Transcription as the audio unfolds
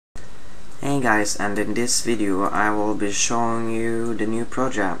guys, and in this video I will be showing you the new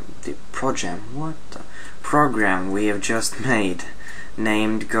program we have just made,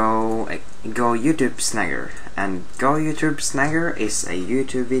 named Go YouTube Snagger. And Go YouTube Snagger is a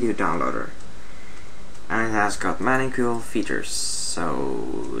YouTube video downloader, and it has got many cool features, so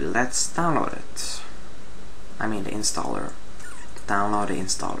let's download it. I mean the installer. Download the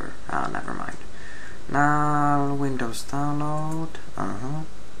installer. Never mind. Now Windows download.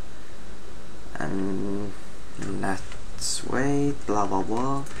 And let's wait. Blah blah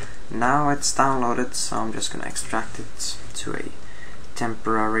blah. Now it's downloaded, so I'm just gonna extract it to a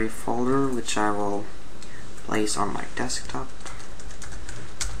temporary folder, which I will place on my desktop.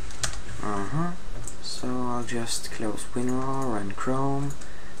 So I'll just close WinRAR and Chrome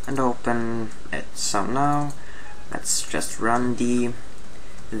and open it. So now let's just run the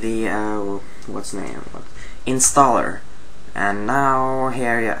installer, and now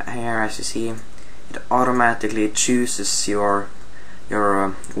here as you see, it automatically chooses your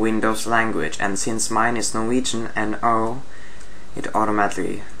Windows language, and since mine is Norwegian NO, it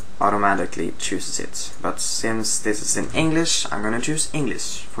automatically chooses it. But since this is in English, I'm gonna choose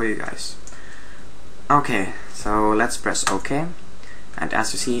English for you guys. Okay, so let's press OK, and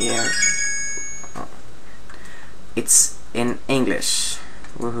as you see here, it's in English.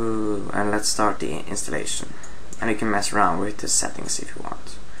 Woohoo! And let's start the installation, and you can mess around with the settings if you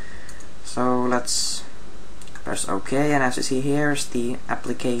want. So let's press OK, and as you see, here's the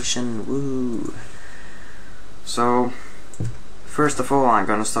application. Woohoo! So first of all, I'm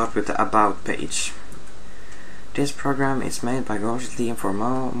gonna start with the About page. This program is made by Gorgeously, and for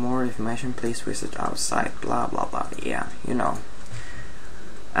more information please visit our site. Blah blah blah. Yeah, you know.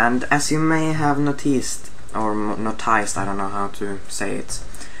 And as you may have noticed, or noticed, I don't know how to say it,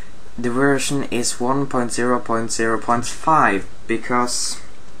 the version is 1.0.0.5 because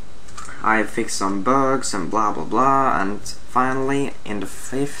I fixed some bugs and blah blah blah, and finally in the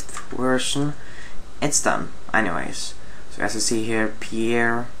 5th version it's done. Anyways, so as you see here,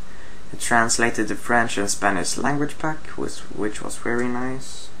 Pierre translated the French and Spanish language pack, which was very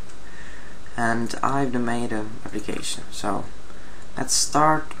nice, and I've made an application. So let's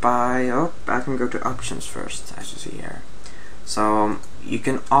start by, I can go to options first, as you see here. So you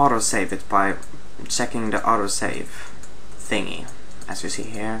can autosave it by checking the autosave thingy, as you see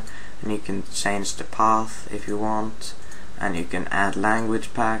here, and you can change the path if you want, and you can add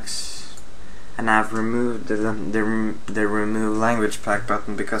language packs. And I've removed the remove language pack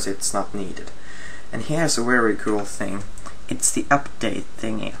button because it's not needed. And here's a very cool thing. It's the update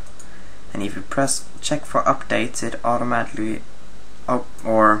thingy, and if you press check for updates, it automatically the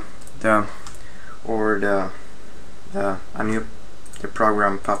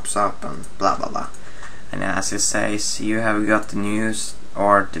program pops up and blah blah blah. And as it says, you have got the news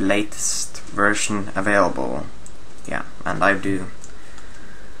or the latest version available. Yeah, and I do.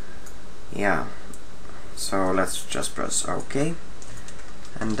 Yeah, so let's just press OK,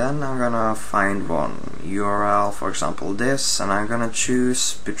 and then I'm gonna find one URL, for example this, and I'm gonna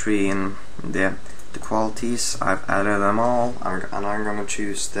choose between the qualities. I've added them all, and I'm gonna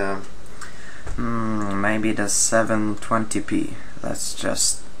choose the maybe the 720p. Let's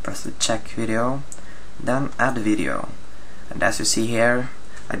just press the check video, then add video, and as you see here,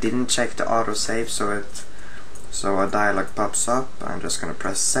 I didn't check the autosave, so a dialog pops up. I'm just gonna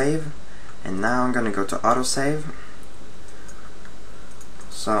press save, and now I'm gonna go to autosave.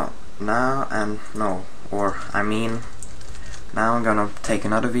 So now now I'm gonna take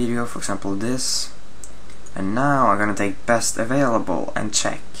another video, for example this, and now I'm gonna take best available and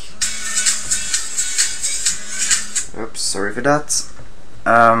check. Oops, sorry for that.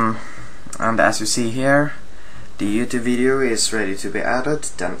 And as you see here, the YouTube video is ready to be added.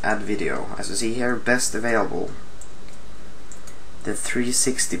 Then add video. As you see here, best available, the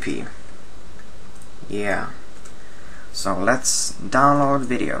 360p. Yeah. So let's download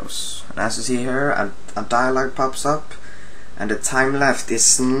videos. And as you see here, a dialog pops up, and the time left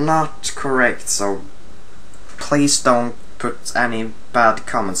is not correct, so please don't put any bad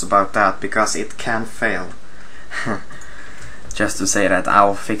comments about that, because it can fail. Just to say that,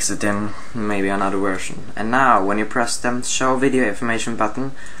 I'll fix it in maybe another version. And now when you press the show video information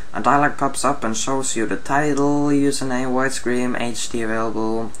button, a dialog pops up and shows you the title, username, widescreen, HD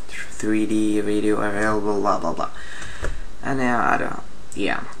available, 3D video available, blah blah blah. And now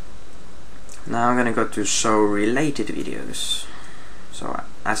yeah. Now I'm gonna go to show related videos. So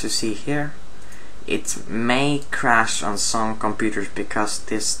as you see here, it may crash on some computers because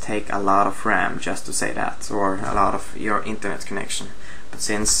this take a lot of RAM, just to say that, or a lot of your internet connection. But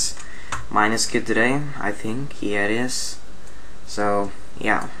since mine is good today, I think, yeah it is. So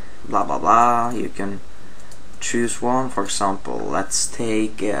yeah, blah blah blah. You can choose one. For example, let's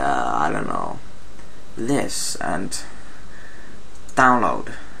take I don't know, this, and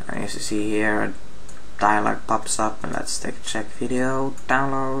download. And as you see here, a dialog pops up, and let's take check video,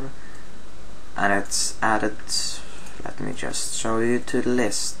 download, and it's added. Let me just show you to the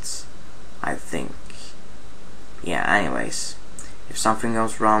lists, I think. Yeah, anyways, if something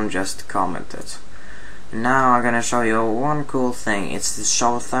goes wrong, just comment it. Now I'm gonna show you one cool thing. It's the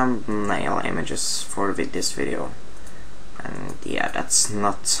show thumbnail images for this video. And yeah, that's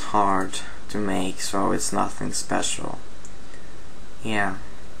not hard to make, so it's nothing special. Yeah.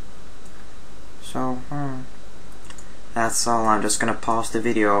 So, that's all. I'm just gonna pause the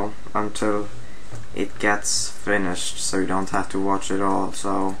video until it gets finished, so you don't have to watch it all.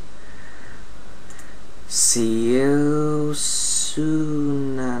 So, see you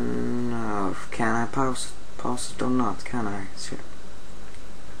soon enough. Can I pause it or not? Can I?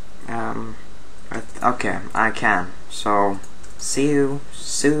 Okay, I can. So, see you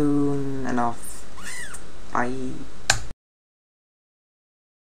soon enough. Bye.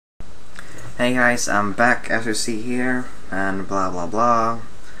 Hey guys, I'm back, as you see here, and blah blah blah.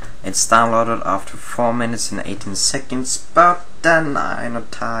 It's downloaded after 4 minutes and 18 seconds, but then I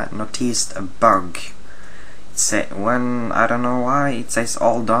noticed a bug. It say, when, I don't know why, it says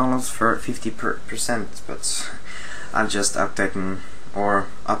all downloads for 50%, but I'm just updating or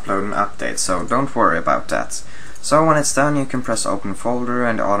uploading updates, so don't worry about that. So when it's done, you can press open folder,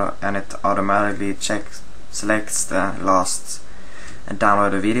 and it automatically selects the last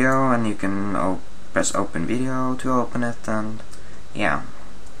download a video, and you can press open video to open it, and yeah.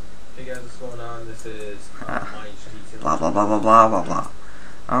 Hey guys, what's going on? This is blah blah blah blah blah blah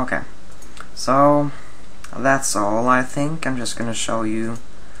blah. Okay, so that's all. I think I'm just gonna show you,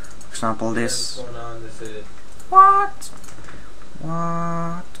 for example, this. Hey guys, what's going on? This is What?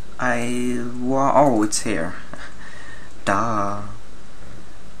 Oh, it's here. Duh.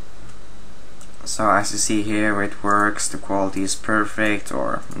 So as you see here, it works, the quality is perfect,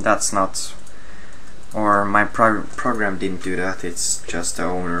 or that's not, or my program didn't do that, it's just the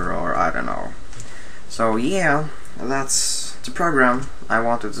owner, or I don't know. So yeah, that's the program I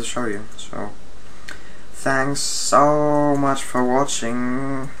wanted to show you. So thanks so much for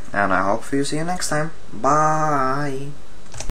watching, and I hope to see you next time. Bye.